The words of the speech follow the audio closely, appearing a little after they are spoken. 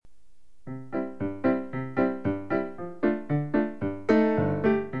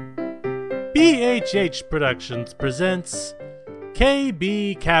PHH Productions presents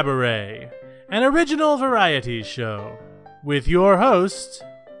KB Cabaret, an original variety show, with your host,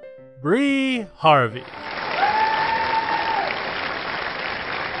 Bree Harvey.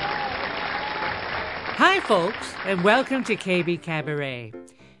 Hi, folks, and welcome to KB Cabaret.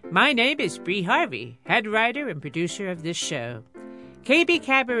 My name is Bree Harvey, head writer and producer of this show. KB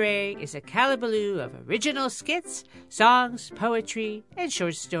Cabaret is a calabaloo of original skits, songs, poetry, and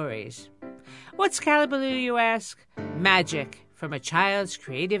short stories. What's calabaloo, you ask? Magic from a child's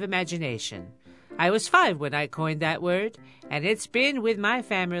creative imagination. I was 5 when I coined that word, and it's been with my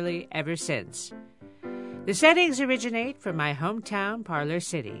family ever since. The settings originate from my hometown, Parlor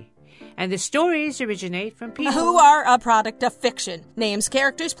City. And the stories originate from people who are a product of fiction. Names,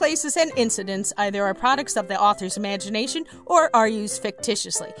 characters, places, and incidents either are products of the author's imagination or are used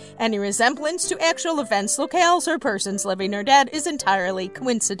fictitiously. Any resemblance to actual events, locales, or persons living or dead is entirely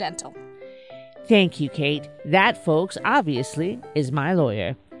coincidental. Thank you, Kate. That, folks, obviously, is my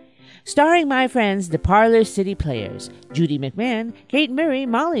lawyer. Starring my friends, the Parlor City Players, Judy McMahon, Kate Murray,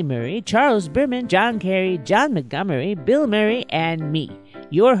 Molly Murray, Charles Berman, John Carey, John Montgomery, Bill Murray, and me,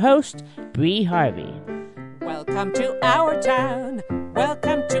 your host, Bree Harvey. Welcome to our town,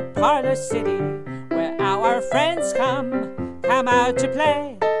 welcome to Parlor City, where our friends come out to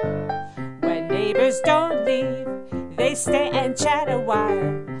play. When neighbors don't leave, they stay and chat a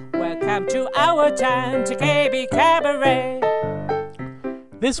while. Welcome to our town, to KB Cabaret.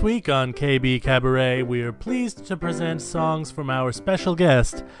 This week on KB Cabaret, we are pleased to present songs from our special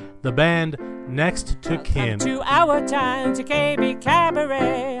guest, the band Next to Kin. Welcome to our town, to KB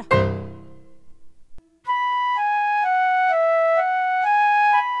Cabaret.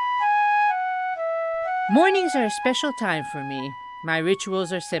 Mornings are a special time for me. My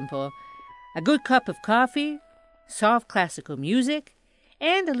rituals are simple. A good cup of coffee, soft classical music,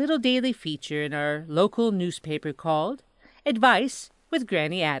 and a little daily feature in our local newspaper called Advice with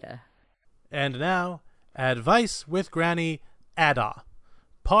Granny Ada. And now, Advice with Granny Ada,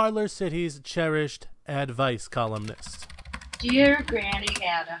 Parlor City's cherished advice columnist. Dear Granny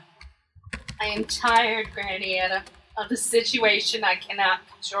Ada, I am tired, Granny Ada, of the situation I cannot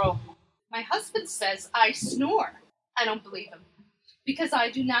control. My husband says I snore. I don't believe him, because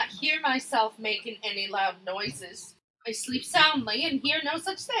I do not hear myself making any loud noises. I sleep soundly and hear no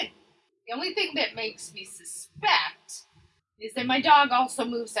such thing. The only thing that makes me suspect is that my dog also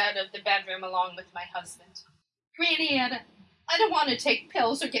moves out of the bedroom along with my husband. Granny Ada, I don't want to take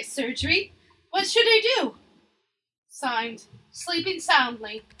pills or get surgery. What should I do? Signed, Sleeping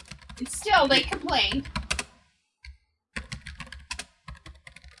Soundly. And still they complain.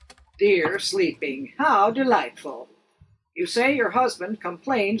 Dear Sleeping, how delightful. You say your husband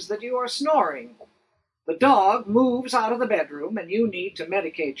complains that you are snoring. The dog moves out of the bedroom and you need to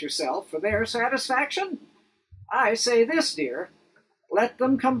medicate yourself for their satisfaction? I say this, dear. Let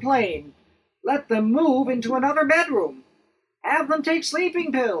them complain. Let them move into another bedroom. Have them take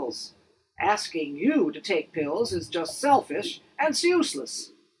sleeping pills. Asking you to take pills is just selfish and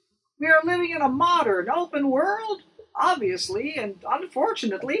useless. We are living in a modern, open world? Obviously and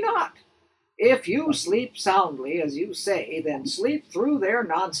unfortunately not. If you sleep soundly, as you say, then sleep through their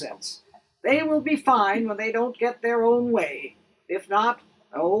nonsense. They will be fine when they don't get their own way. If not,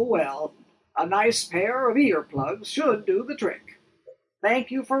 oh well. A nice pair of earplugs should do the trick. Thank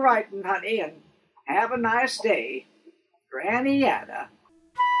you for writing, honey, and have a nice day. Granny Ada.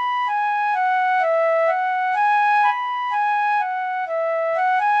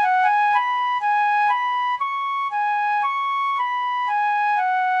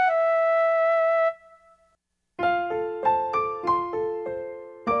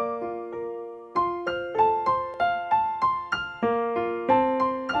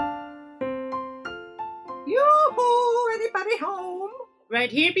 Yoo-hoo! Anybody home?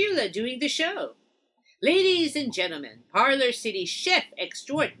 Right here, Beulah, doing the show. Ladies and gentlemen, Parlor City chef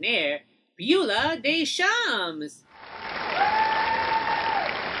extraordinaire, Beulah Deschamps.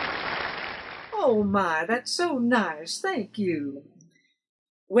 Oh my, that's so nice. Thank you.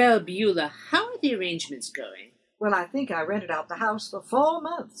 Well, Beulah, how are the arrangements going? Well, I think I rented out the house for 4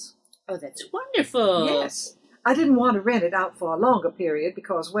 months. Oh, that's wonderful. Yes. I didn't want to rent it out for a longer period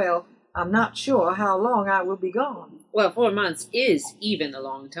because, well, I'm not sure how long I will be gone. Well, 4 months is even a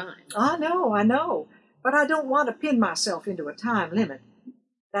long time. I know. But I don't want to pin myself into a time limit.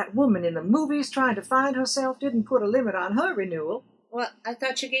 That woman in the movies trying to find herself didn't put a limit on her renewal. Well, I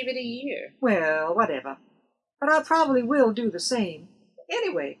thought you gave it a year. Well, whatever. But I probably will do the same.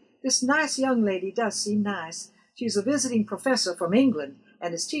 Anyway, this nice young lady does seem nice. She's a visiting professor from England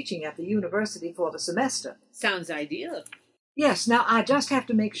and is teaching at the university for the semester. Sounds ideal. Yes, now I just have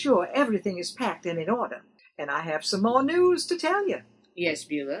to make sure everything is packed and in order. And I have some more news to tell you. Yes,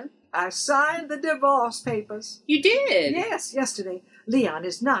 Beulah? I signed the divorce papers. You did? Yes, yesterday. Leon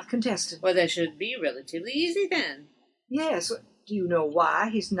is not contestant. Well, that should be relatively easy then. Yes. Do you know why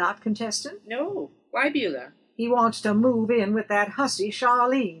he's not contestant? No. Why, Beulah? He wants to move in with that hussy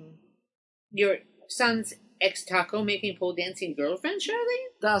Charlene. Your son's ex-taco-making pole-dancing girlfriend, Charlene?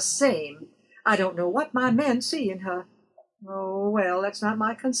 The same. I don't know what my men see in her. Oh, well, that's not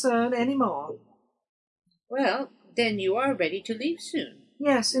my concern anymore. Well, then you are ready to leave soon.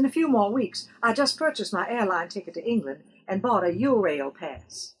 Yes, in a few more weeks. I just purchased my airline ticket to England and bought a Eurail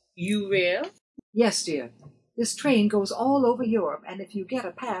pass. Eurail? Yes, dear. This train goes all over Europe, and if you get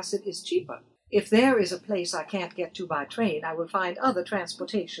a pass, it is cheaper. If there is a place I can't get to by train, I will find other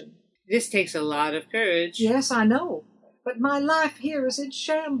transportation. This takes a lot of courage. Yes, I know. But my life here is in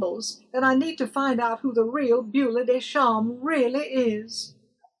shambles, and I need to find out who the real Beulah Deschamps really is.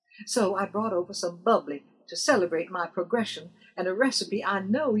 So I brought over some bubbly to celebrate my progression, and a recipe I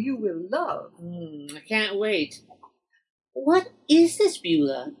know you will love. I can't wait. What is this,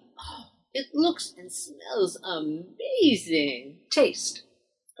 Beulah? Oh, it looks and smells amazing. Taste.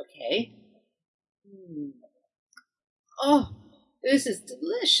 Okay. Oh, this is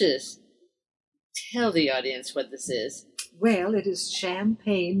delicious. Tell the audience what this is. Well, it is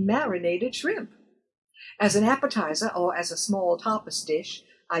champagne marinated shrimp. As an appetizer or as a small tapas dish,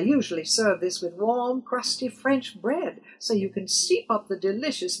 I usually serve this with warm, crusty French bread so you can seep up the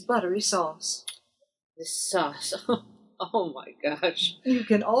delicious buttery sauce. This sauce. Oh my gosh. You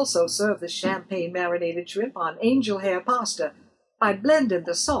can also serve the champagne marinated shrimp on angel hair pasta by blending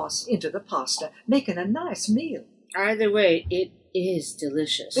the sauce into the pasta, making a nice meal. Either way, it is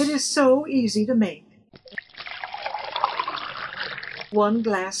delicious. It is so easy to make. One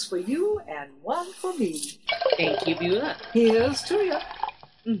glass for you and one for me. Thank you, Beulah. Here's to you.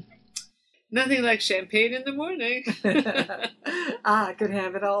 Nothing like champagne in the morning. I could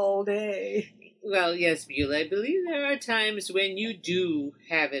have it all day. Well, yes, Beulah, I believe there are times when you do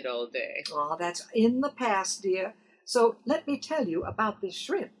have it all day. Oh, that's in the past, dear. So let me tell you about this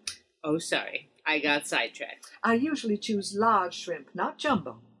shrimp. Oh, sorry. I got sidetracked. I usually choose large shrimp, not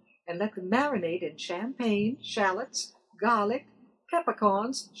jumbo, and let them marinate in champagne, shallots, garlic,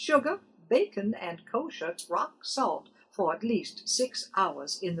 peppercorns, sugar, bacon, and kosher rock salt for at least 6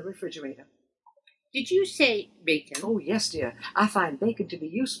 hours in the refrigerator. Did you say bacon? Oh, yes, dear. I find bacon to be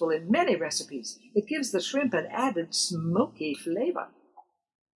useful in many recipes. It gives the shrimp an added smoky flavor.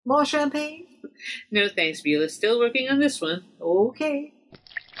 More champagne? No thanks, Beulah. Still working on this one. Okay.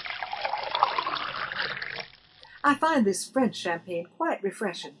 I find this French champagne quite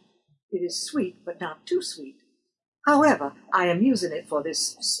refreshing. It is sweet, but not too sweet. However, I am using it for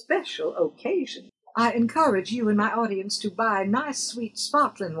this special occasion. I encourage you and my audience to buy nice, sweet,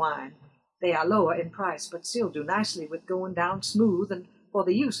 sparkling wine. They are lower in price, but still do nicely with going down smooth and for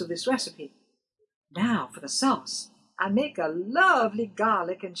the use of this recipe. Now for the sauce. I make a lovely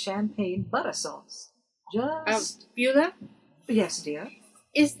garlic and champagne butter sauce. Beulah? Yes, dear.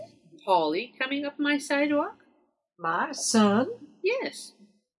 Is that Polly coming up my sidewalk? My son? Yes.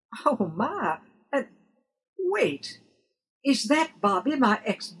 Oh, my. Wait. Is that Bobby, my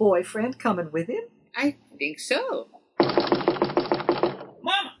ex-boyfriend, coming with him? I think so.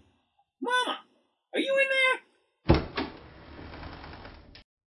 Mama! Mama! Are you in there?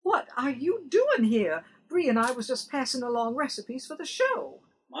 What are you doing here? Bree and I was just passing along recipes for the show.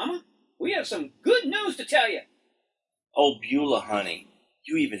 Mama, we have some good news to tell you. Oh, Beulah, honey,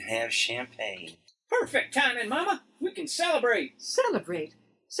 you even have champagne. Perfect timing, Mama. We can celebrate. Celebrate?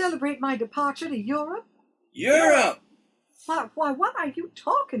 Celebrate my departure to Europe? Europe! Why, what are you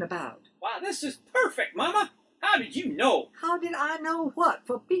talking about? Wow, this is perfect, Mama. How did you know? How did I know what?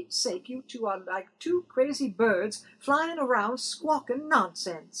 For Pete's sake, you two are like two crazy birds flying around squawking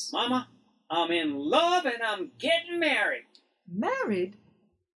nonsense. Mama, I'm in love and I'm getting married. Married?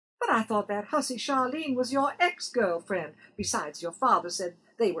 But I thought that hussy Charlene was your ex-girlfriend. Besides, your father said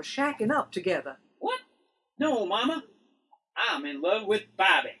they were shacking up together. What? No, Mama. I'm in love with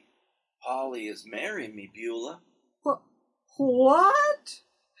Bobby. Polly is marrying me, Beulah. What?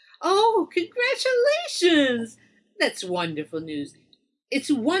 Oh, congratulations! That's wonderful news.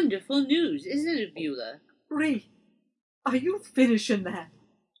 It's wonderful news, isn't it, Beulah? Bree, are you finishing that?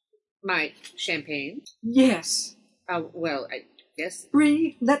 My champagne? Yes. Well, I guess.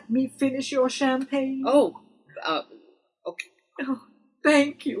 Bree, let me finish your champagne. Okay. Oh,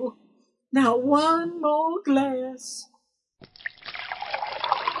 thank you. Now one more glass.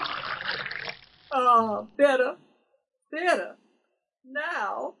 Ah, better. Better.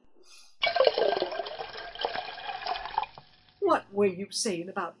 Now. What were you saying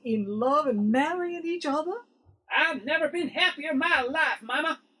about in love and marrying each other? I've never been happier in my life,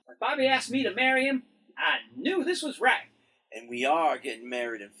 Mama. When Bobby asked me to marry him, I knew this was right. And we are getting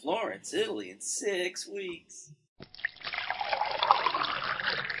married in Florence, Italy in 6 weeks.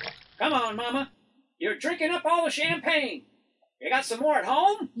 Come on, Mama. You're drinking up all the champagne. You got some more at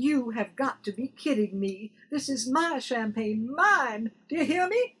home? You have got to be kidding me. This is my champagne, mine. Do you hear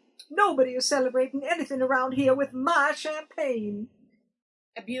me? Nobody is celebrating anything around here with my champagne.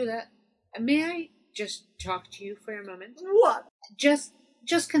 Beulah, may I just talk to you for a moment? What? Just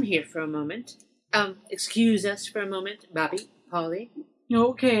come here for a moment. Excuse us for a moment, Bobby, Polly.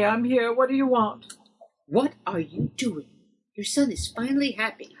 Okay, I'm here. What do you want? What are you doing? Your son is finally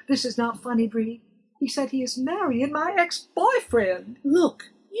happy. This is not funny, Bree. He said he is marrying my ex-boyfriend.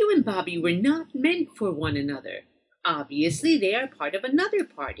 Look, you and Bobby were not meant for one another. Obviously, they are part of another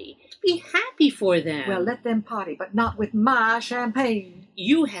party. Be happy for them. Well, let them party, but not with my champagne.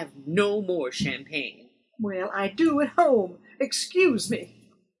 You have no more champagne. Well, I do at home. Excuse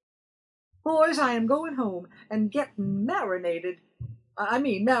me. Boys, I am going home and get marinated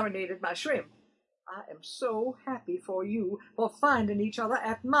my shrimp. I am so happy for you for finding each other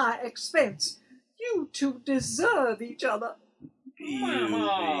at my expense. You two deserve each other.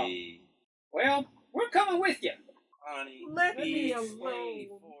 Mama. Well, we're coming with you. Honey, Let me please alone. wait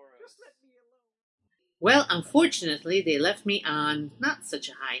for us. Just let me alone. Well, unfortunately, they left me on not such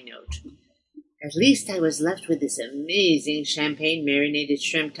a high note. At least I was left with this amazing champagne marinated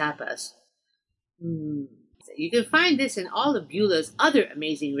shrimp tapas. You can find this and all of Beulah's other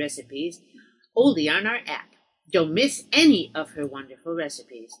amazing recipes only on our app. Don't miss any of her wonderful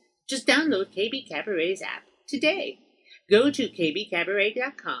recipes. Just download KB Kabaret's app today. Go to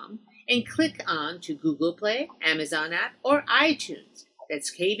KBKabaret.com and click on to Google Play, Amazon app, or iTunes.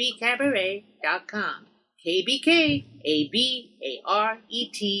 That's KBKabaret.com.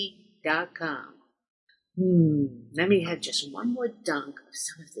 KBKabaret.com. Let me have just one more dunk of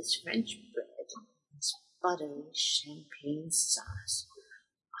some of this French bread and this buttery champagne sauce.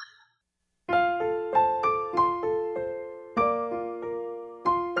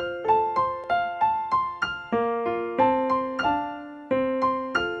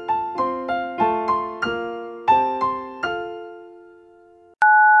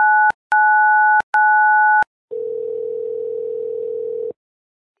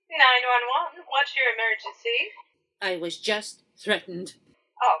 What's your emergency? I was just threatened.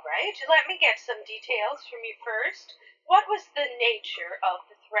 All right, let me get some details from you first. What was the nature of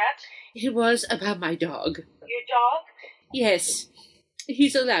the threat? It was about my dog. Your dog? Yes,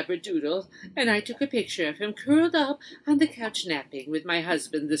 he's a Labradoodle, and I took a picture of him curled up on the couch napping with my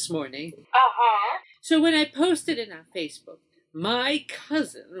husband this morning. Uh-huh. So when I posted it on Facebook, my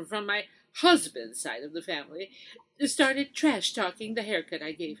cousin from my husband's side of the family started trash-talking the haircut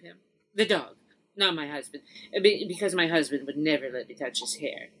I gave him. The dog, not my husband, because my husband would never let me touch his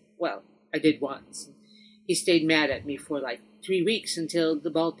hair. Well, I did once. He stayed mad at me for like 3 weeks until the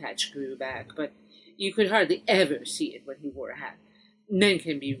bald patch grew back, but you could hardly ever see it when he wore a hat. Men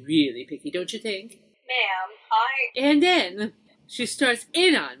can be really picky, don't you think? Ma'am, And then she starts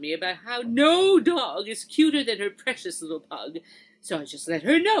in on me about how no dog is cuter than her precious little pug. So I just let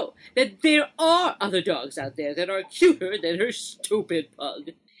her know that there are other dogs out there that are cuter than her stupid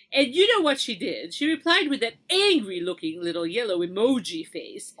pug. And you know what she did? She replied with that angry-looking little yellow emoji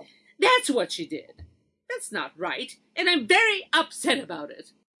face. That's what she did. That's not right, and I'm very upset about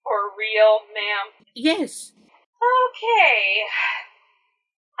it. For real, ma'am? Yes. Okay.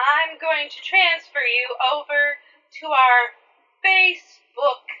 I'm going to transfer you over to our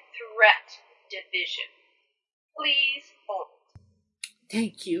Facebook threat division. Please hold.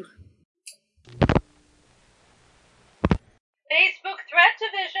 Thank you. Facebook threat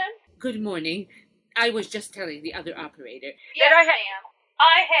division? Good morning. I was just telling the other operator. Yes, ma'am.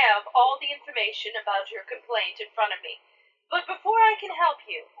 I have all the information about your complaint in front of me. But before I can help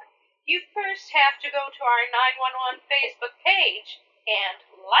you, you first have to go to our 911 Facebook page and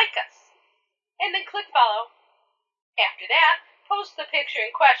like us. And then click follow. After that, post the picture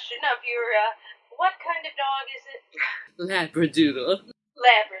in question of your, what kind of dog is it? Labradoodle.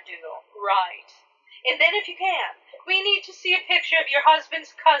 Labradoodle, right. And then if you can, we need to see a picture of your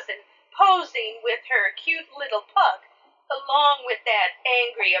husband's cousin posing with her cute little pug, along with that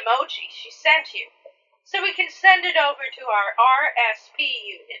angry emoji she sent you, so we can send it over to our RSP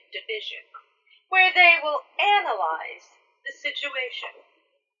unit division, where they will analyze the situation.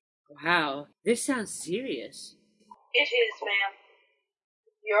 Wow, this sounds serious. It is, ma'am.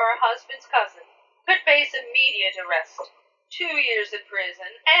 Your husband's cousin could face immediate arrest, 2 years in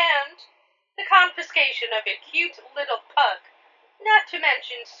prison, and the confiscation of your cute little pug not to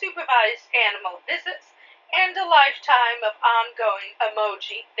mention supervised animal visits and a lifetime of ongoing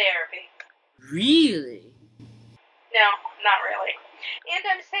emoji therapy. Really? No, not really. And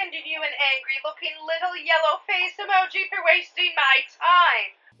I'm sending you an angry-looking little yellow face emoji for wasting my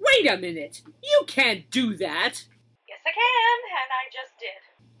time. Wait a minute! You can't do that! Yes, I can, and I just did.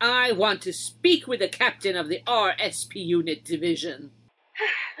 I want to speak with the captain of the RSP Unit Division.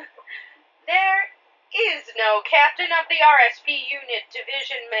 There is no captain of the RSP Unit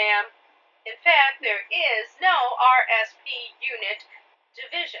Division, ma'am. In fact, there is no RSP Unit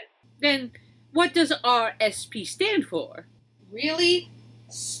Division. Then what does RSP stand for? Really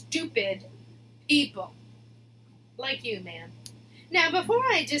stupid people. Like you, ma'am. Now, before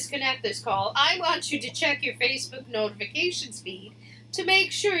I disconnect this call, I want you to check your Facebook notifications feed to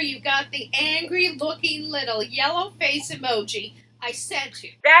make sure you got the angry-looking little yellow face emoji I sent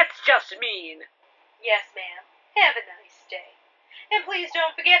you. That's just mean. Yes, ma'am. Have a nice day. And please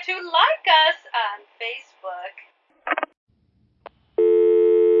don't forget to like us on Facebook.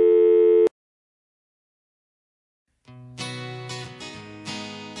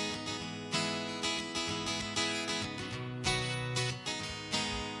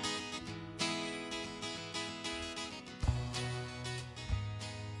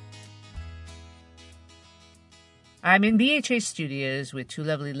 I'm in BHA Studios with two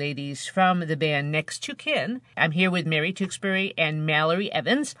lovely ladies from the band Next to Kin. I'm here with Mary Tewksbury and Mallory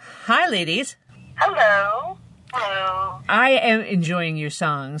Evans. Hi, ladies. Hello. Hello. I am enjoying your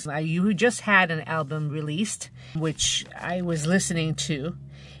songs. You just had an album released, which I was listening to.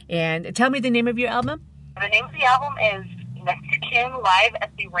 And tell me the name of your album. The name of the album is Next to Kin Live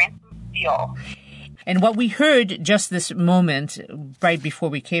at the Ransom Steel. And what we heard just this moment, right before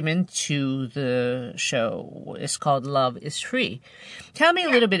we came into the show, is called Love is Free. Tell me a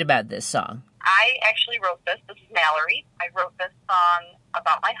little bit about this song. I actually wrote this. This is Mallory. I wrote this song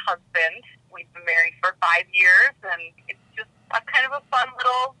about my husband. We've been married for 5 years, and it's just a kind of a fun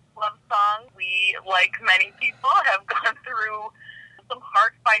little love song. We, like many people, have gone through some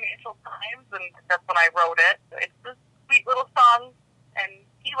hard financial times, and that's when I wrote it. It's a sweet little song, and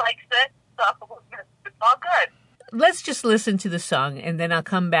he likes it, so it's all good. Let's just listen to the song, and then I'll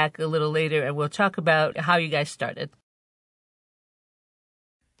come back a little later, and we'll talk about how you guys started.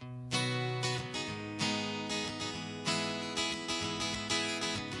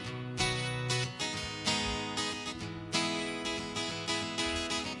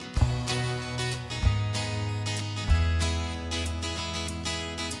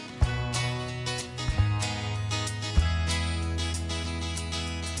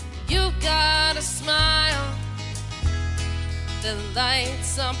 You've got a smile that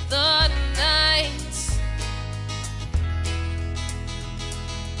lights up the night.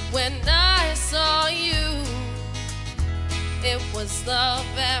 When I saw you, it was love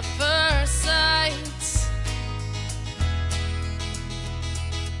at first sight.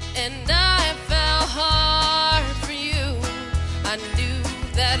 And I fell hard for you. I knew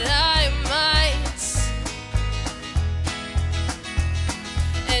that I might.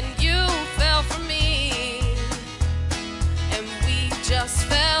 And you fell for me, and we just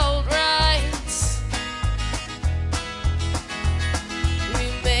felt right. We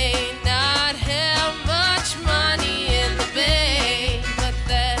may not have much money in the bank, but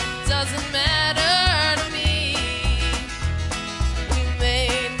that doesn't matter to me. We may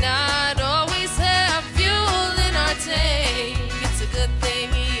not always have fuel in our tank. It's a good thing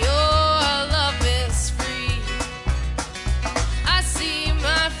you're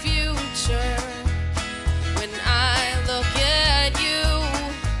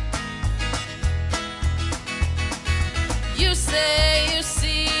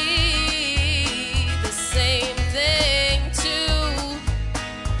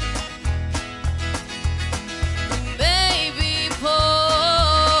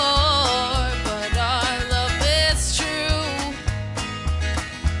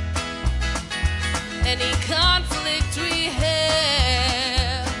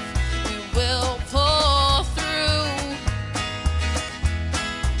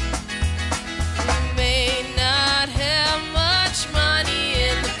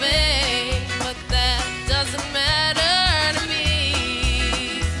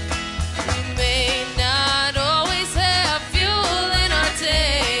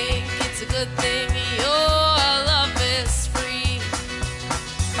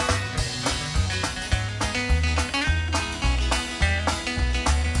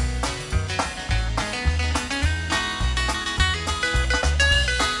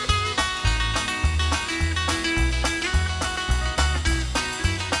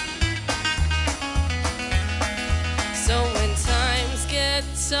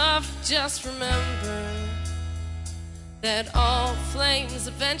tough, just remember that all flames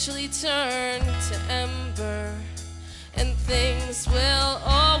eventually turn to ember, and things will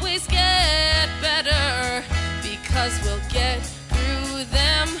always get better because we'll get through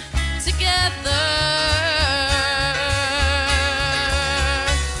them together.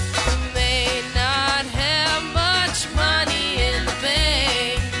 We may not have much money in the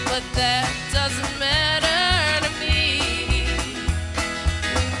bank, but that doesn't matter to me.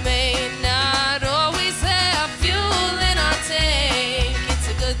 We may not always have fuel in our tank. It's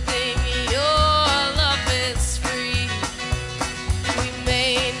a good thing your love is free. We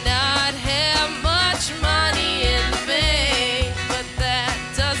may not have much money in the bank, but that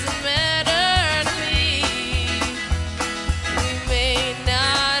doesn't matter to me. We may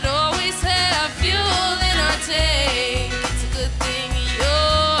not always have fuel in our tank. It's a good thing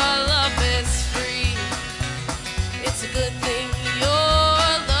your love is free. It's a good thing your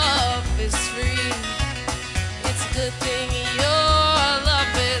love is free. It's a good thing your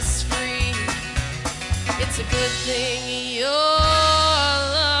love is free. It's a good thing your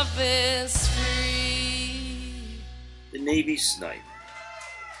love is free. The Navy Snipe.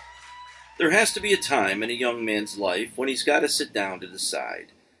 There has to be a time in a young man's life when he's got to sit down to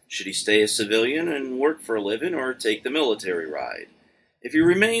decide. Should he stay a civilian and work for a living or take the military ride? If he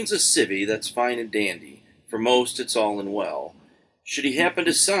remains a civvy, that's fine and dandy. For most, it's all in well. Should he happen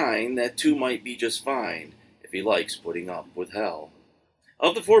to sign, that too might be just fine, if he likes putting up with hell.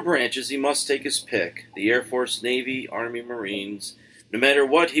 Of the 4 branches, he must take his pick. The Air Force, Navy, Army, Marines. No matter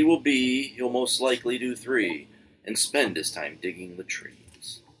what he will be, he'll most likely do 3, and spend his time digging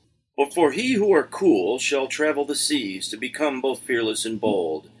latrines. But for he who are cool shall travel the seas to become both fearless and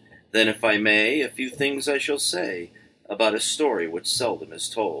bold. Then, if I may, a few things I shall say about a story which seldom is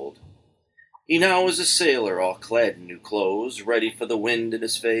told. He now is a sailor, all clad in new clothes, ready for the wind in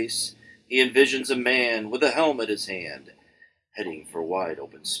his face. He envisions a man with a helmet in his hand, heading for wide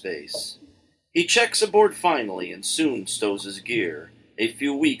open space. He checks aboard finally and soon stows his gear. A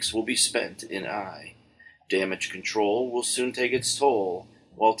few weeks will be spent in eye. Damage control will soon take its toll,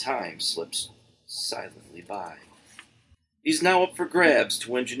 while time slips silently by. He's now up for grabs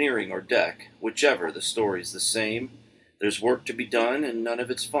to engineering or deck, whichever, the story's the same. There's work to be done and none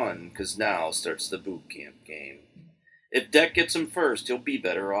of it's fun, 'cause now starts the boot camp game. If deck gets him first, he'll be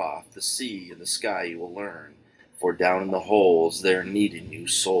better off. The sea and the sky he will learn, for down in the holes they're needing new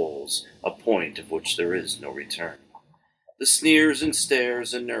souls, a point of which there is no return. The sneers and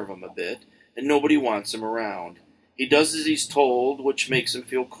stares unnerve him a bit, and nobody wants him around. He does as he's told, which makes him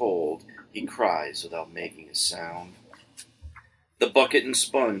feel cold. He cries without making a sound. The bucket and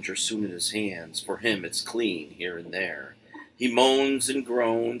sponge are soon in his hands. For him it's clean here and there. He moans and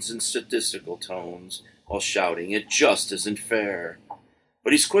groans in statistical tones, while shouting, "It just isn't fair."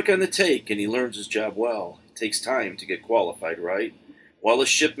 But he's quick on the take, and he learns his job well. It takes time to get qualified right. While his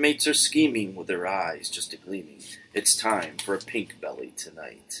shipmates are scheming with their eyes just a-gleaming, it's time for a pink belly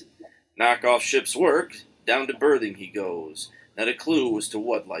tonight. Knock off ship's work, down to berthing he goes, not a clue as to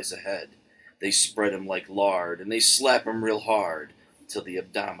what lies ahead. They spread him like lard, and they slap him real hard, till the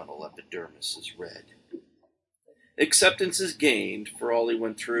abdominal epidermis is red. Acceptance is gained for all he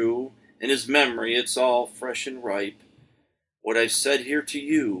went through. In his memory it's all fresh and ripe. What I've said here to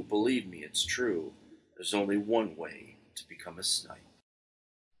you, believe me, it's true. There's only one way to become a snipe.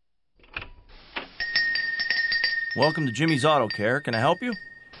 Welcome to Jimmy's Auto Care. Can I help you?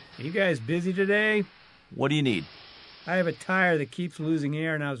 Are you guys busy today? What do you need? I have a tire that keeps losing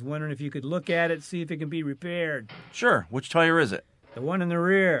air, and I was wondering if you could look at it, see if it can be repaired. Sure. Which tire is it? The one in the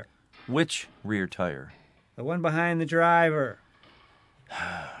rear. Which rear tire? The one behind the driver.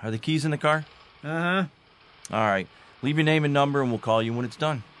 Are the keys in the car? Uh-huh. All right. Leave your name and number, and we'll call you when it's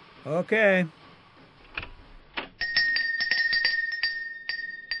done. Okay.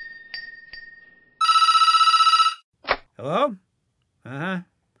 Hello? Uh-huh.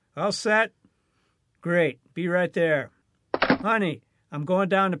 All set? Great. Be right there. Honey, I'm going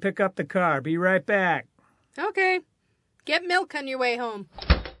down to pick up the car. Be right back. Okay. Get milk on your way home.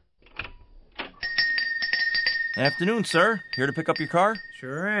 Afternoon, sir. Here to pick up your car?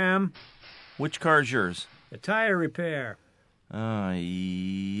 Sure am. Which car is yours? The tire repair.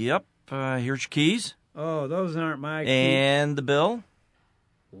 Yep. Here's your keys. Oh, those aren't my keys. And the bill?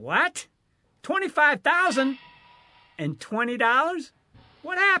 What? $25,000? And $20?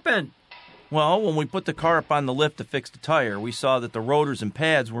 What happened? Well, when we put the car up on the lift to fix the tire, we saw that the rotors and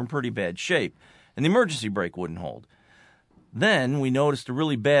pads were in pretty bad shape, and the emergency brake wouldn't hold. Then we noticed a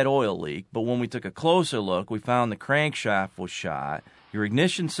really bad oil leak, but when we took a closer look, we found the crankshaft was shot, your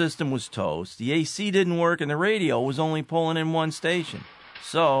ignition system was toast, the AC didn't work, and the radio was only pulling in one station.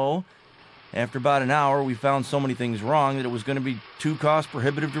 So, after about an hour, we found so many things wrong that it was going to be too cost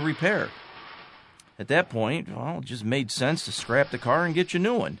prohibitive to repair. At that point, well, it just made sense to scrap the car and get you a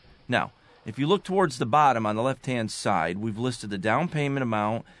new one. Now, if you look towards the bottom on the left-hand side, we've listed the down payment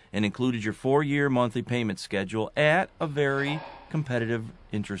amount and included your 4-year monthly payment schedule at a very competitive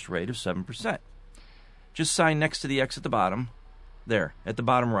interest rate of 7%. Just sign next to the X at the bottom. There, at the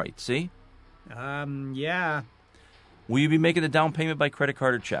bottom right, see? Yeah. Will you be making the down payment by credit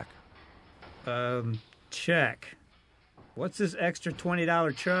card or check? Check. What's this extra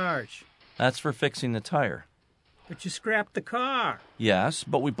 $20 charge? That's for fixing the tire. But you scrapped the car. Yes,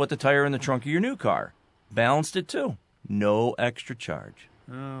 but we put the tire in the trunk of your new car. Balanced it too. No extra charge.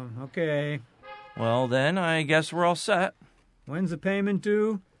 Oh, okay. Well, then, I guess we're all set. When's the payment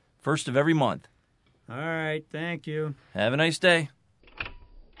due? 1st of every month. All right, thank you. Have a nice day.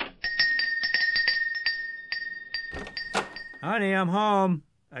 Honey, I'm home.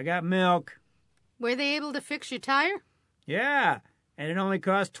 I got milk. Were they able to fix your tire? Yeah, and it only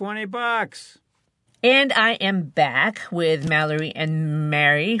cost $20. And I am back with Mallory and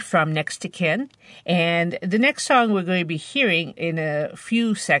Mary from Next to Kin. And the next song we're going to be hearing in a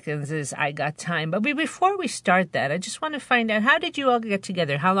few seconds is I Got Time. But before we start that, I just want to find out, how did you all get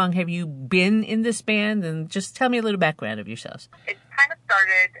together? How long have you been in this band? And just tell me a little background of yourselves. It kind of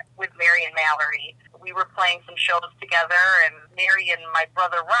started with Mary and Mallory. We were playing some shows together, and Mary and my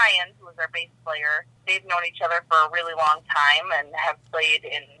brother Ryan, who was our bass player, they've known each other for a really long time and have played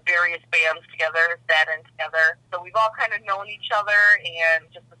in various bands together, sat in together. So we've all kind of known each other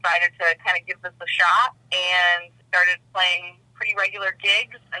and just decided to kind of give this a shot and started playing pretty regular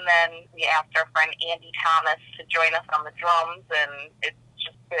gigs. And then we asked our friend Andy Thomas to join us on the drums, and it's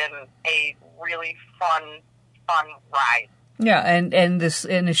just been a really fun ride. Yeah, and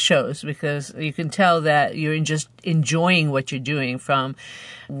it shows, because you can tell that you're just enjoying what you're doing from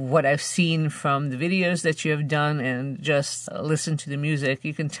what I've seen from the videos that you have done and just listen to the music.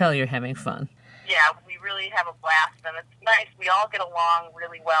 You can tell you're having fun. Yeah, we really have a blast, and it's nice. We all get along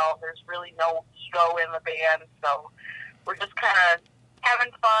really well. There's really no ego in the band, so we're just kind of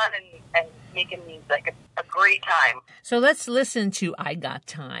having fun and making music. It's a great time. So let's listen to I Got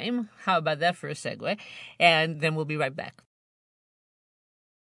Time. How about that for a segue? And then we'll be right back.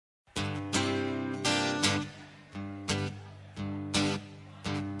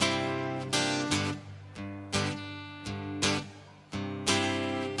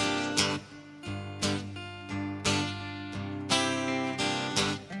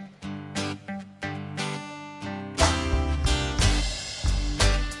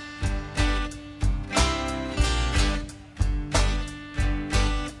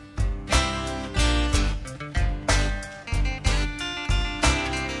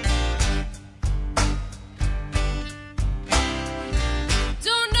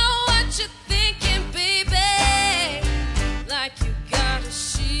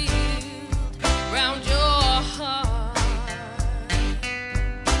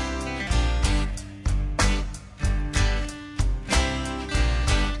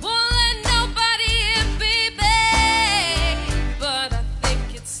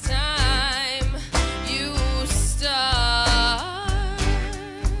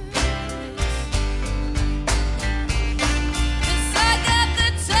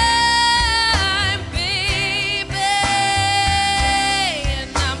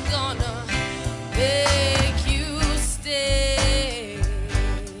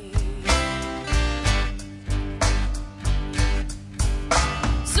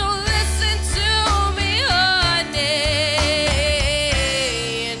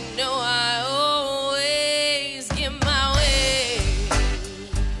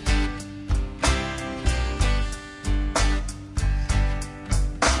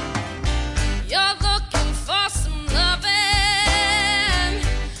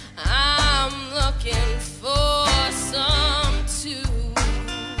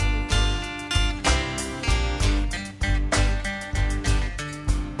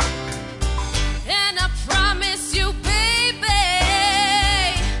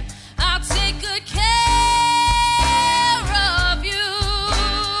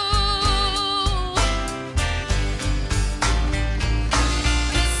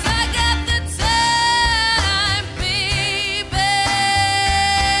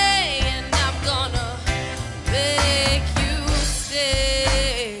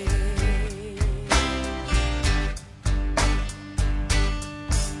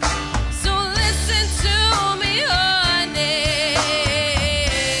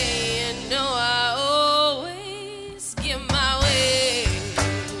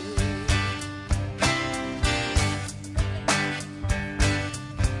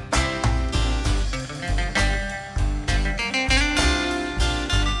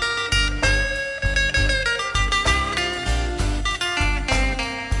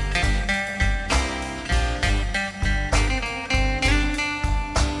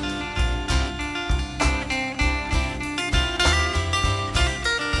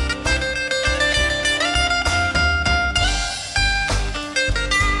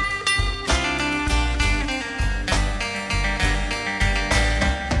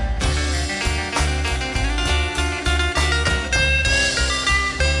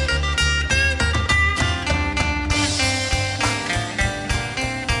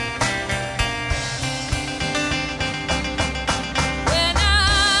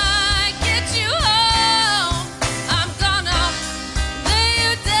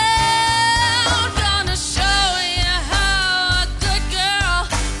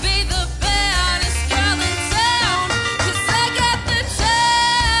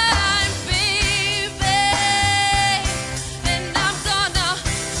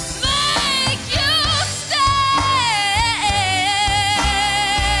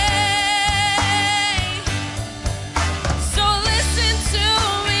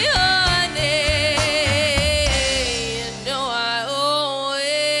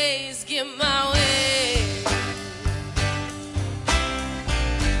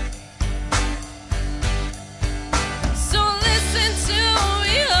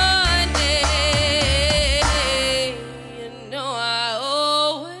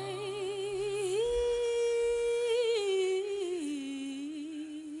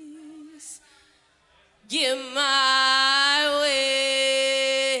 get my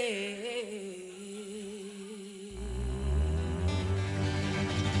way.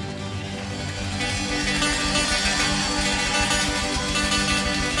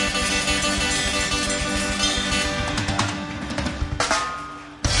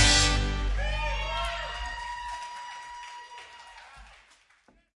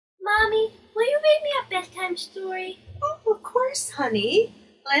 Mommy, will you read me a bedtime story? Oh, of course, honey.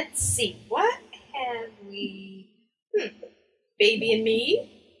 Let's see. What have we? Baby and me?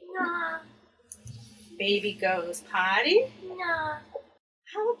 Nah. Baby goes potty? Nah.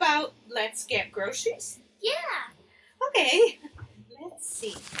 How about let's get groceries? Yeah. Okay. Let's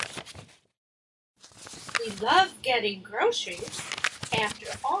see. We love getting groceries. After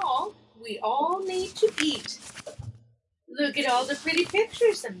all, we all need to eat. Look at all the pretty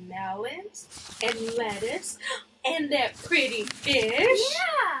pictures of melons and lettuce and that pretty fish.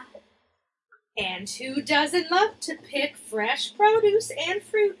 Yeah. And who doesn't love to pick fresh produce and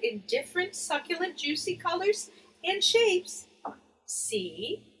fruit in different succulent, juicy colors and shapes?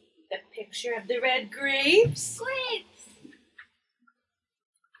 See the picture of the red grapes? Grapes.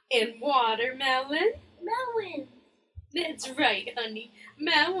 And watermelon? Melon. That's right, honey.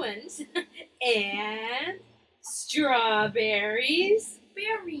 Melons. And strawberries.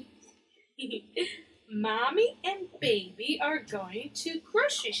 Berries. Mommy and baby are going to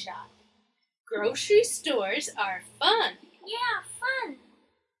grocery shop. Grocery stores are fun. Yeah, fun.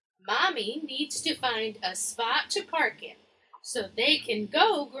 Mommy needs to find a spot to park in so they can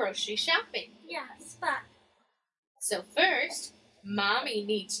go grocery shopping. Yeah, spot. So first, Mommy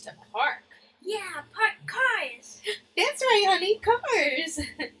needs to park. Yeah, park cars. That's right, honey, cars.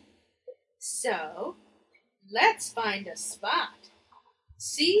 So, let's find a spot.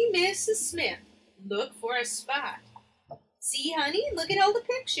 See, Mrs. Smith, look for a spot. See, honey, look at all the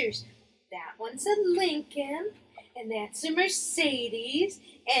pictures. That one's a Lincoln, and that's a Mercedes,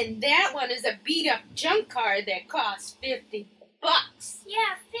 and that one is a beat-up junk car that costs $50.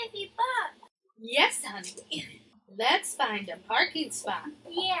 Yeah, $50. Yes, honey. Let's find a parking spot.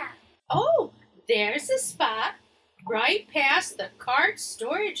 Yeah. Oh, there's a spot right past the cart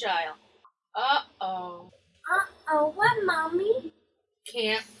storage aisle. Uh-oh. Uh-oh, what, Mommy?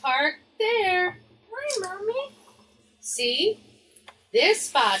 Can't park there. Why, Mommy? See? This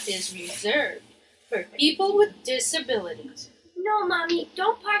spot is reserved for people with disabilities. No, Mommy,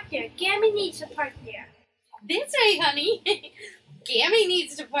 don't park there. Gammy needs to park there. That's right, honey. Gammy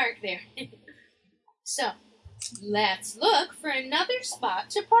needs to park there. So, let's look for another spot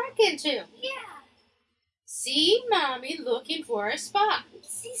to park into. Yeah. See Mommy looking for a spot.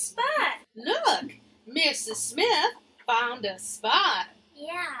 See spot. Look, Mrs. Smith found a spot.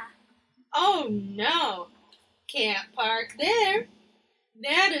 Yeah. Oh no, can't park there.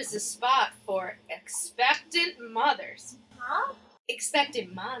 That is a spot for expectant mothers. Huh?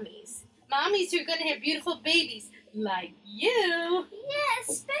 Expectant mommies. Mommies who are going to have beautiful babies like you. Yeah,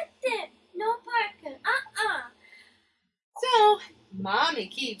 expectant. No parking. So, Mommy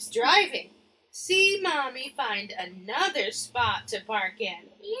keeps driving. See Mommy find another spot to park in.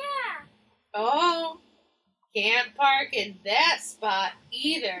 Yeah. Oh, can't park in that spot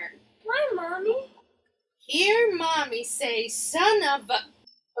either. Why, Mommy? Hear Mommy say, son of a...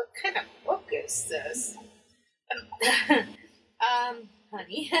 What kind of book is this?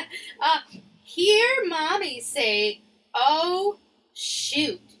 Honey. Hear Mommy say, oh,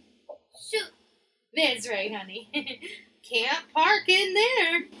 shoot. Shoot. That's right, honey. Can't park in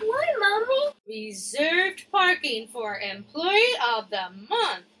there. Why, Mommy? Reserved parking for Employee of the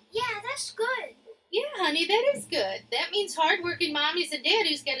Month. Yeah, that's good. Yeah, honey, that is good. That means hardworking mommies and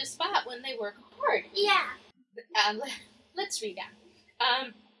daddies get a spot when they work hard. Yeah. Let's read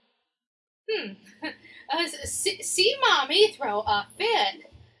on. See Mommy throw a fit.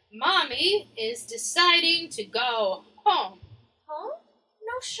 Mommy is deciding to go home. Home?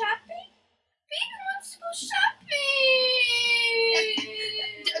 No shopping? Baby wants to go shopping.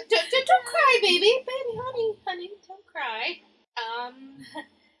 Don't cry, baby. Baby, honey, don't cry.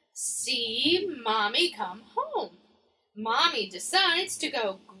 See Mommy come home. Mommy decides to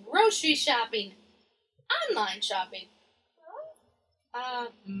go grocery shopping. Online shopping.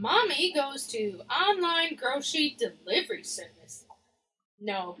 Mommy goes to online grocery delivery service.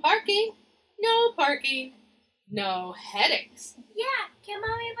 No parking, no parking, no headaches. Yeah, can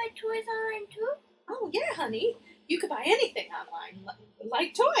Mommy buy toys online too? Oh, yeah, honey. You could buy anything online,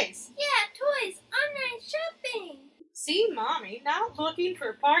 like toys. Yeah, toys, online shopping. See Mommy not looking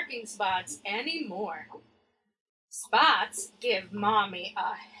for parking spots anymore. Spots give Mommy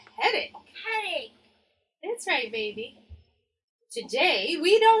a headache. Headache. That's right, baby. Today,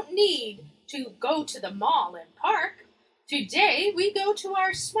 we don't need to go to the mall and park. Today, we go to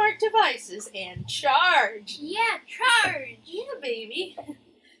our smart devices and charge. Yeah, charge. Yeah, baby.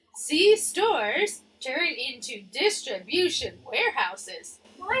 See stores turn into distribution warehouses.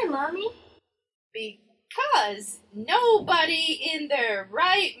 Why, Mommy? Because nobody in their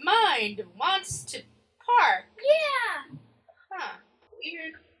right mind wants to park. Yeah. Huh.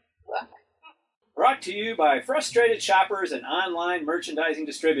 Weird. Brought to you by frustrated shoppers and online merchandising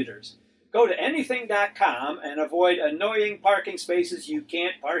distributors. Go to anything.com and avoid annoying parking spaces you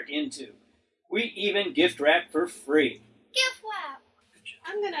can't park into. We even gift wrap for free. Gift wrap.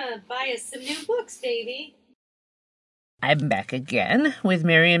 I'm gonna buy us some new books, baby. I'm back again with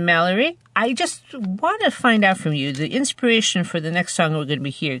Mary and Mallory. I just want to find out from you the inspiration for the next song we're going to be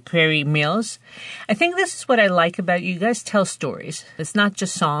hearing, Prairie Mills. I think this is what I like about you. You guys tell stories. It's not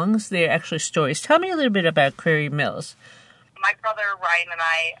just songs, they're actually stories. Tell me a little bit about Prairie Mills. My brother Ryan and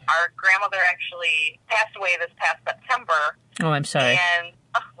I, our grandmother actually passed away this past September. Oh, I'm sorry. And,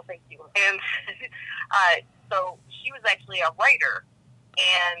 well, thank you. And so she was actually a writer.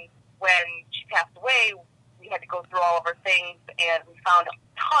 And when she passed away, we had to go through all of her things, and we found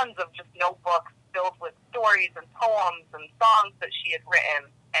tons of just notebooks filled with stories and poems and songs that she had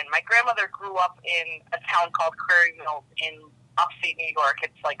written. And my grandmother grew up in a town called Prairie Mills in upstate New York.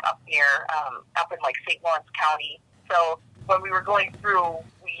 It's like up near, up in like St. Lawrence County. So when we were going through,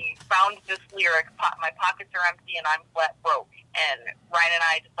 we found this lyric, my pockets are empty and I'm flat broke. And Ryan and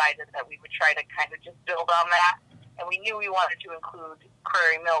I decided that we would try to kind of just build on that. And we knew we wanted to include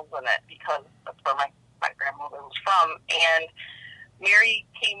Prairie Mills in it because that's where my grandmother was from. And Mary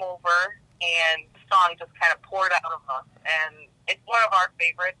came over and the song just kind of poured out of us. And it's one of our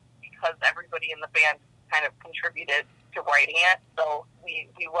favorites because everybody in the band kind of contributed to writing it. So we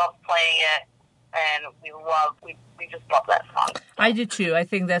love playing it, and we just love that song. I do too. I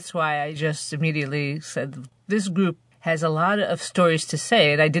think that's why I just immediately said this group has a lot of stories to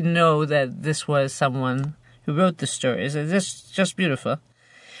say, and I didn't know that this was someone who wrote the stories. It's just beautiful.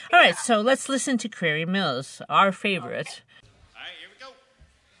 All right, so let's listen to Prairie Mills, our favorite. Okay. All right, here we go.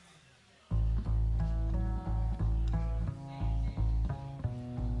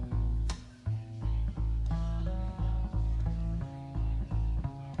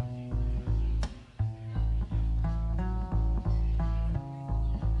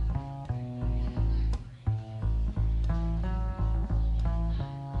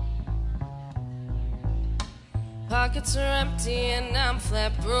 Pockets are empty and I'm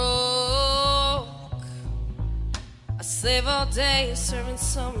flat broke. I slave all day serving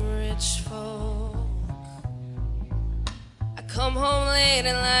some rich folk. I come home late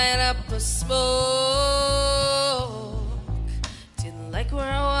and light up a smoke. Didn't like where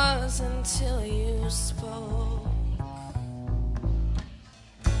I was until you spoke.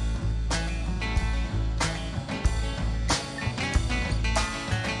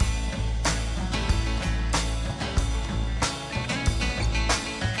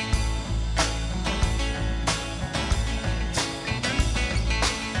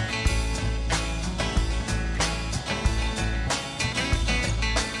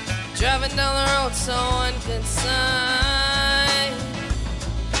 Driving down the road so unconsigned.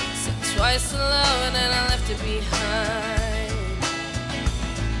 Said twice to love and then I left it behind.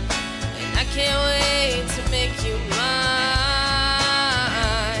 And I can't wait to make you mine.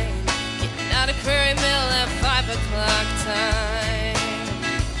 Getting out of Prairie Mill at 5 o'clock time.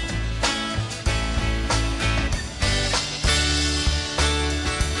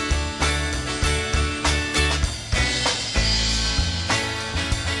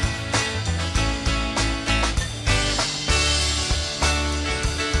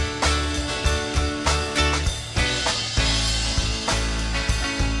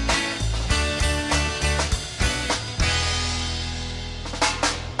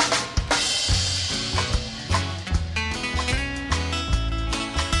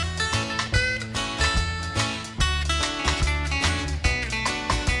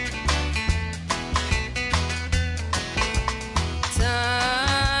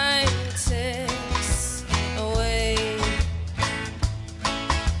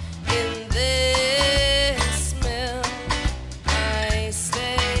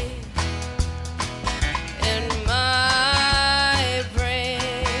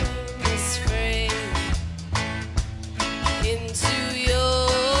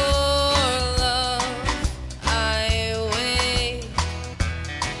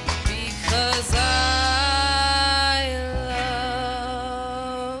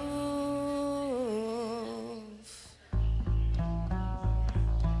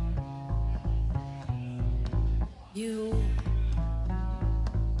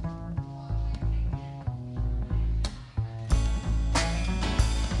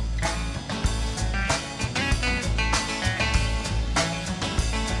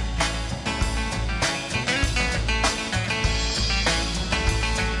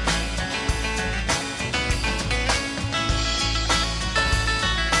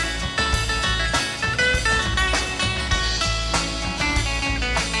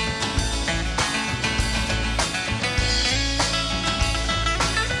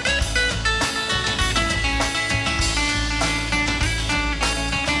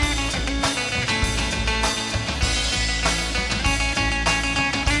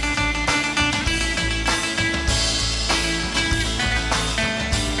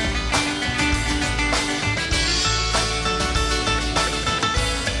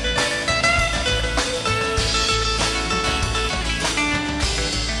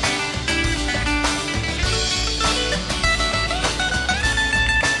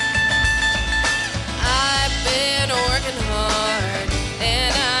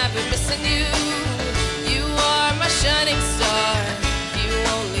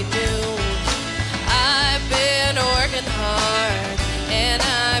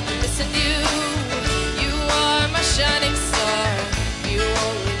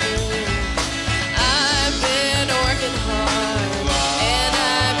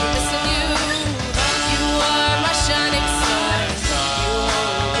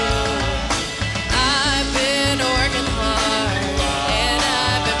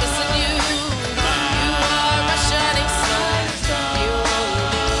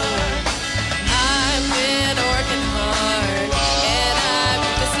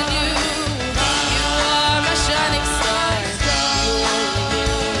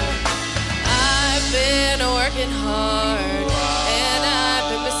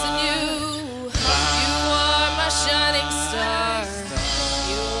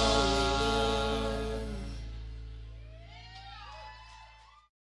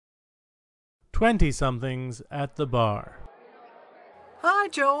 20-somethings at the bar. Hi,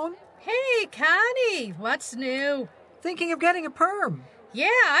 Joan. Hey, Connie, what's new? Thinking of getting a perm. Yeah,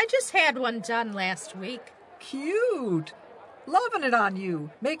 I just had one done last week. Cute. Loving it on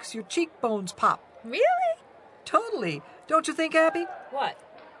you. Makes your cheekbones pop. Really? Totally. Don't you think, Abby? What?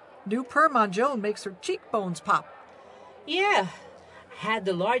 New perm on Joan makes her cheekbones pop. Yeah. Had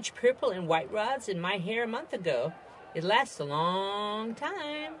the large purple and white rods in my hair a month ago. It lasts a long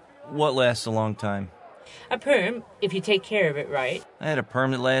time. What lasts a long time? A perm, if you take care of it right. I had a perm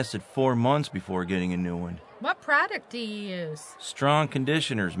that lasted 4 months before getting a new one. What product do you use? Strong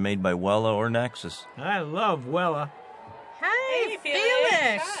conditioners made by Wella or Nexus. I love Wella. Hey,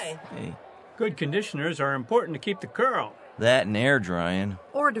 Felix. Hi. Hey, Good conditioners are important to keep the curl. that and air drying.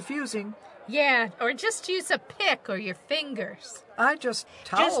 Or diffusing. Yeah, or just use a pick or your fingers. I just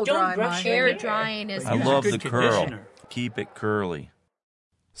towel don't dry brush my your Hair hair. drying is I Use a love good the curl. conditioner. Keep it curly.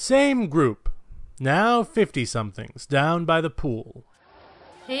 Same group. Now 50-somethings down by the pool.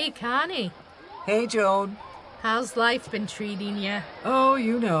 Hey, Connie, Hey, Joan. how's life been treating you? Oh,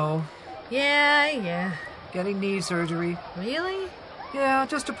 you know. Yeah. Getting knee surgery. Really? Yeah,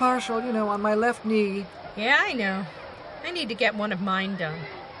 just a partial, on my left knee. Yeah, I know. I need to get one of mine done.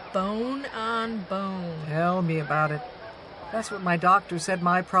 Bone on bone. Tell me about it. That's what my doctor said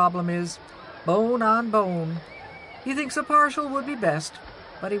my problem is. Bone on bone. He thinks a partial would be best,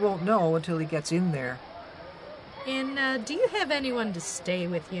 but he won't know until he gets in there. And do you have anyone to stay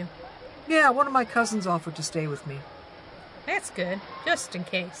with you? Yeah, one of my cousins offered to stay with me. That's good, just in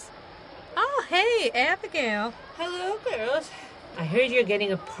case. Oh, hey, Abigail. Hello, girls. I heard you're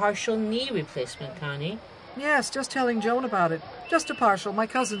getting a partial knee replacement, Connie. Yes, just telling Joan about it. Just a partial. My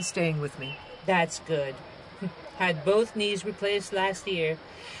cousin's staying with me. That's good. Had both knees replaced last year.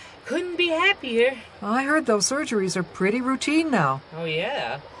 Couldn't be happier. I heard those surgeries are pretty routine now. Oh,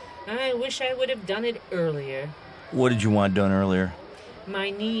 yeah. I wish I would have done it earlier. What did you want done earlier? My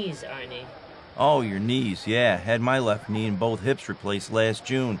knees, Arnie. Oh, your knees. Yeah, had my left knee and both hips replaced last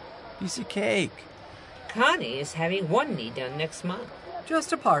June. Piece of cake. Connie is having one knee done next month.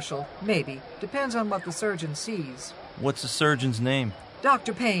 Just a partial, maybe. Depends on what the surgeon sees. What's the surgeon's name?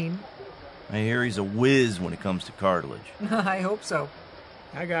 Dr. Payne. I hear he's a whiz when it comes to cartilage. I hope so.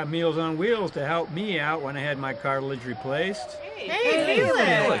 I got Meals on Wheels to help me out when I had my cartilage replaced. Hey,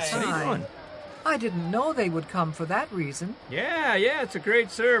 Felix, how you Hi. doing? I didn't know they would come for that reason. Yeah, it's a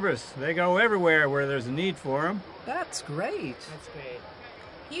great service. They go everywhere where there's a need for them. That's great. That's great.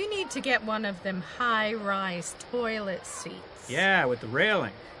 You need to get one of them high-rise toilet seats. Yeah, with the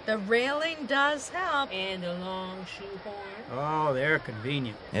railing. The railing does help. And a long shoehorn. Oh, they're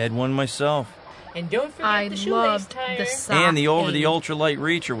convenient. Had one myself. And don't forget I the shoelace love tire. the sock And the over the aid. ultralight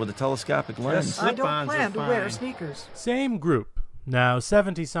reacher with a telescopic lens. Just I don't slip-ons are plan to wear fine. sneakers. Same group. Now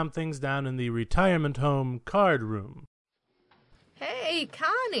 70-somethings down in the retirement home card room. Hey,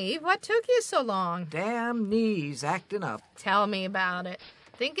 Connie, what took you so long? Damn knees acting up. Tell me about it.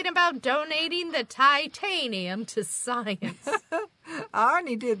 Thinking about donating the titanium to science.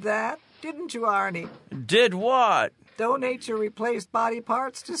 Arnie did that. Didn't you, Arnie? Did what? Donate your replaced body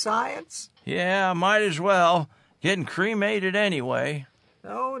parts to science? Yeah, might as well. Getting cremated anyway.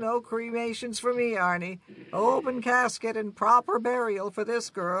 Oh, no cremations for me, Arnie. Open casket and proper burial for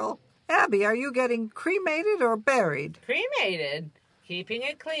this girl. Abby, are you getting cremated or buried? Cremated. Keeping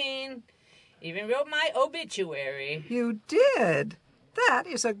it clean. Even wrote my obituary. You did? That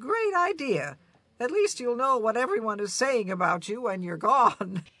is a great idea. At least you'll know what everyone is saying about you when you're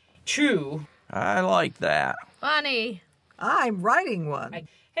gone. True. I like that. Funny. I'm writing one. Hey!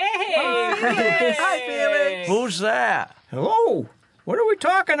 Hi, Felix. Who's that? Hello. What are we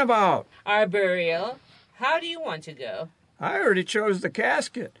talking about? Our burial. How do you want to go? I already chose the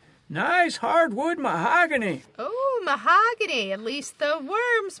casket. Nice hardwood mahogany. Oh, mahogany. At least the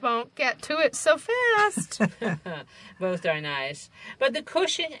worms won't get to it so fast. Both are nice. But the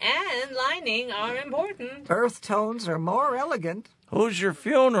cushion and lining are important. Earth tones are more elegant. Who's your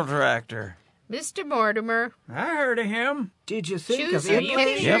funeral director? Mr. Mortimer. I heard of him. Did you think Choose of your him?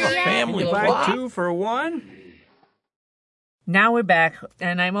 picture You have a yet? family Buy Buy plot. 2 for 1. Now we're back,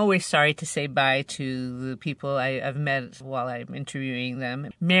 and I'm always sorry to say bye to the people I've met while I'm interviewing them.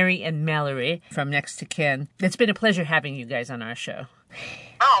 Mary and Mallory from Next to Kin. It's been a pleasure having you guys on our show.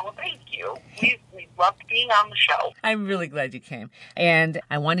 Oh, well, thank you. We loved being on the show. I'm really glad you came. And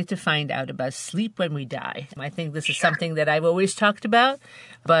I wanted to find out about sleep when we die. I think this is something that I've always talked about,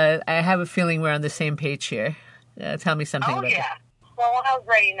 but I have a feeling we're on the same page here. Tell me something about that. Well, when I was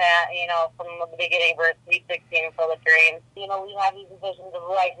writing that, from the beginning, where it's sweet 16 for the dreams, we have these visions of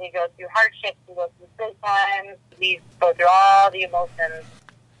life. We go through hardships, we go through good times, we go through all the emotions.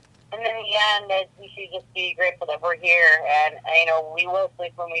 And in the end, we should just be grateful that we're here. And, we will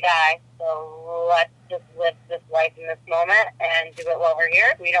sleep when we die. So let's just live this life in this moment and do it while we're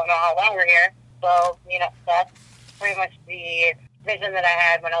here. We don't know how long we're here. So, that's pretty much the vision that I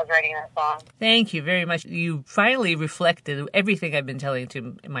had when I was writing that song. Thank you very much. You finally reflected everything I've been telling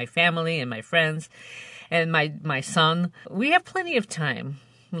to my family and my friends and my son. We have plenty of time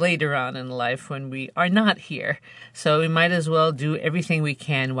later on in life when we are not here. So we might as well do everything we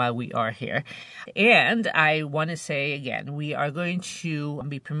can while we are here. And I want to say again, we are going to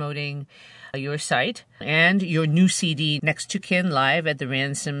be promoting your site and your new CD, Next to Kin, live at the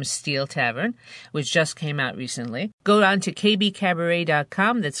Ransom Steel Tavern, which just came out recently. Go on to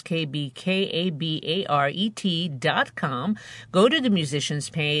KBKabaret.com. That's KBKabaret.com. Go to the musicians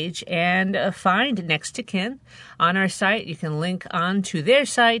page and find Next to Kin on our site. You can link on to their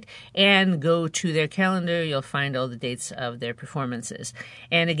site and go to their calendar. You'll find all the dates of their performances.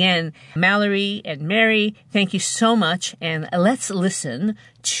 And again, Mallory and Mary, thank you so much. And let's listen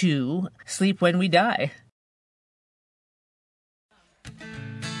to Sleep When We Die.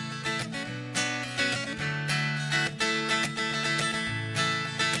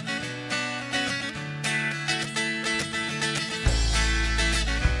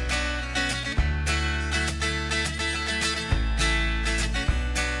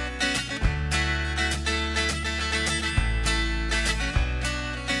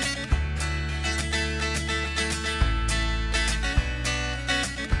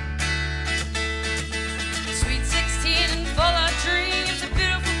 Sweet 16 and full of dreams, a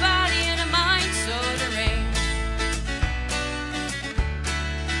beautiful body and a mind so deranged.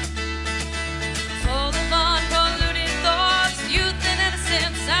 Full of unpolluted thoughts, youth and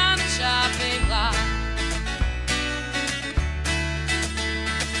innocence on the shopping block.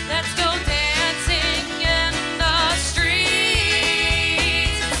 Let's go dancing in the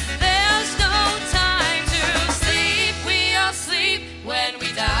streets. There's no time to sleep. We all sleep when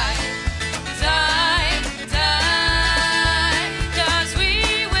we die. Die, die, 'cause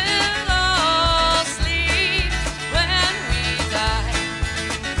we will all sleep when we die.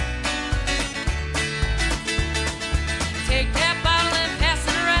 Take that bottle and pass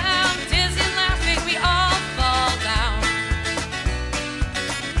it around, dizzy and laughing, we all fall down.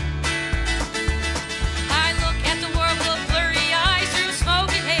 I look at the world with blurry eyes, through smoke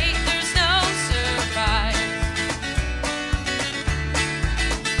and hate, there's no surprise.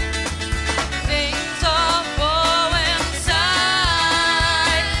 Things all go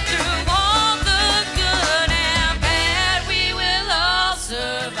inside. Through all the good and bad, we will all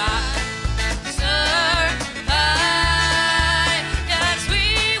survive. Survive, 'cause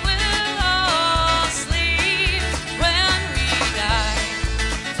we will all sleep when we die.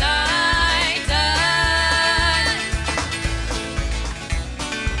 Die, die.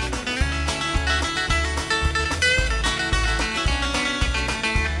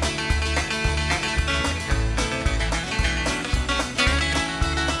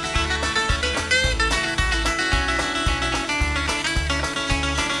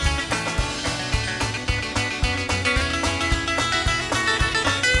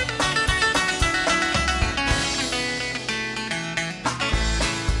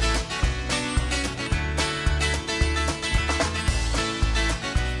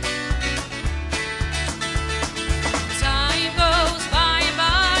 Time goes by and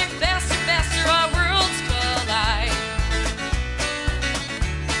by, faster, faster, our worlds collide.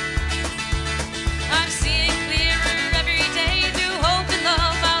 I'm seeing clearer every day, through hope and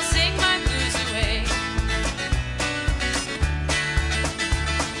love, I'll sing my blues away.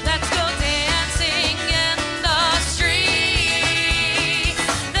 Let's go dancing in the street.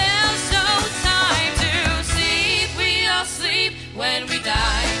 There's no time to sleep, we all sleep when we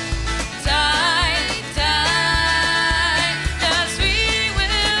die. Die, die, 'cause we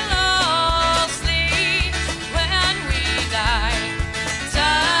will all sleep when we die.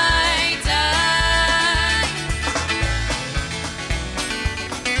 Die, die.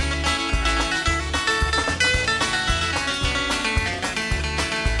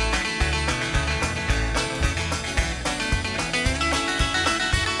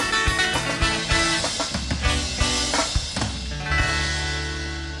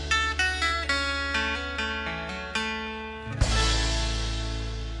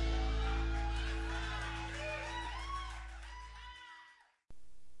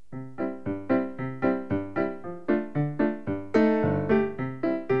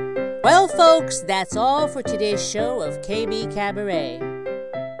 Well, folks, that's all for today's show of KB Cabaret.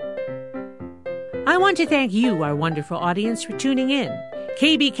 I want to thank you, our wonderful audience, for tuning in.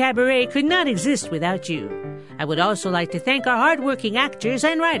 KB Cabaret could not exist without you. I would also like to thank our hardworking actors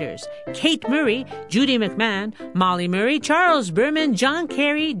and writers, Kate Murray, Judy McMahon, Molly Murray, Charles Berman, John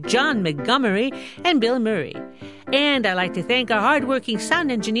Carey, John Montgomery, and Bill Murray. And I'd like to thank our hardworking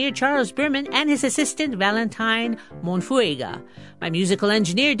sound engineer, Charles Berman, and his assistant, Valentine Monfuega, my musical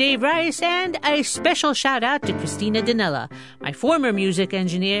engineer, Dave Rice, and a special shout-out to Christina Danella, my former music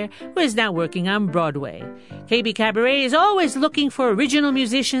engineer, who is now working on Broadway. KB Cabaret is always looking for original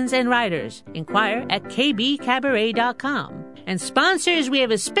musicians and writers. Inquire at kbkabaret.com. And sponsors, we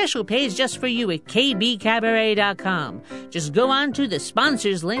have a special page just for you at kbkabaret.com. Just go on to the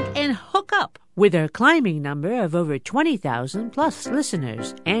sponsors link and hook up with our climbing number of over 20,000 plus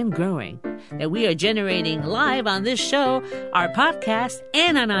listeners and growing that we are generating live on this show, our podcast,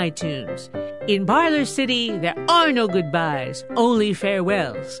 and on iTunes. In Parlor City, there are no goodbyes, only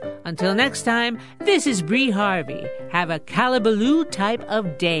farewells. Until next time, this is Bree Harvey. Have a Calabaloo type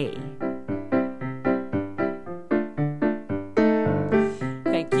of day.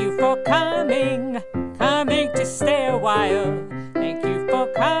 Thank you for coming to stay a while. Thank you for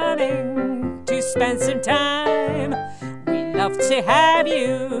coming to spend some time. We love to have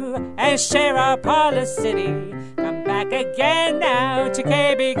you and share our Parlor City. Come back again now to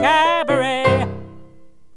KB Cabaret.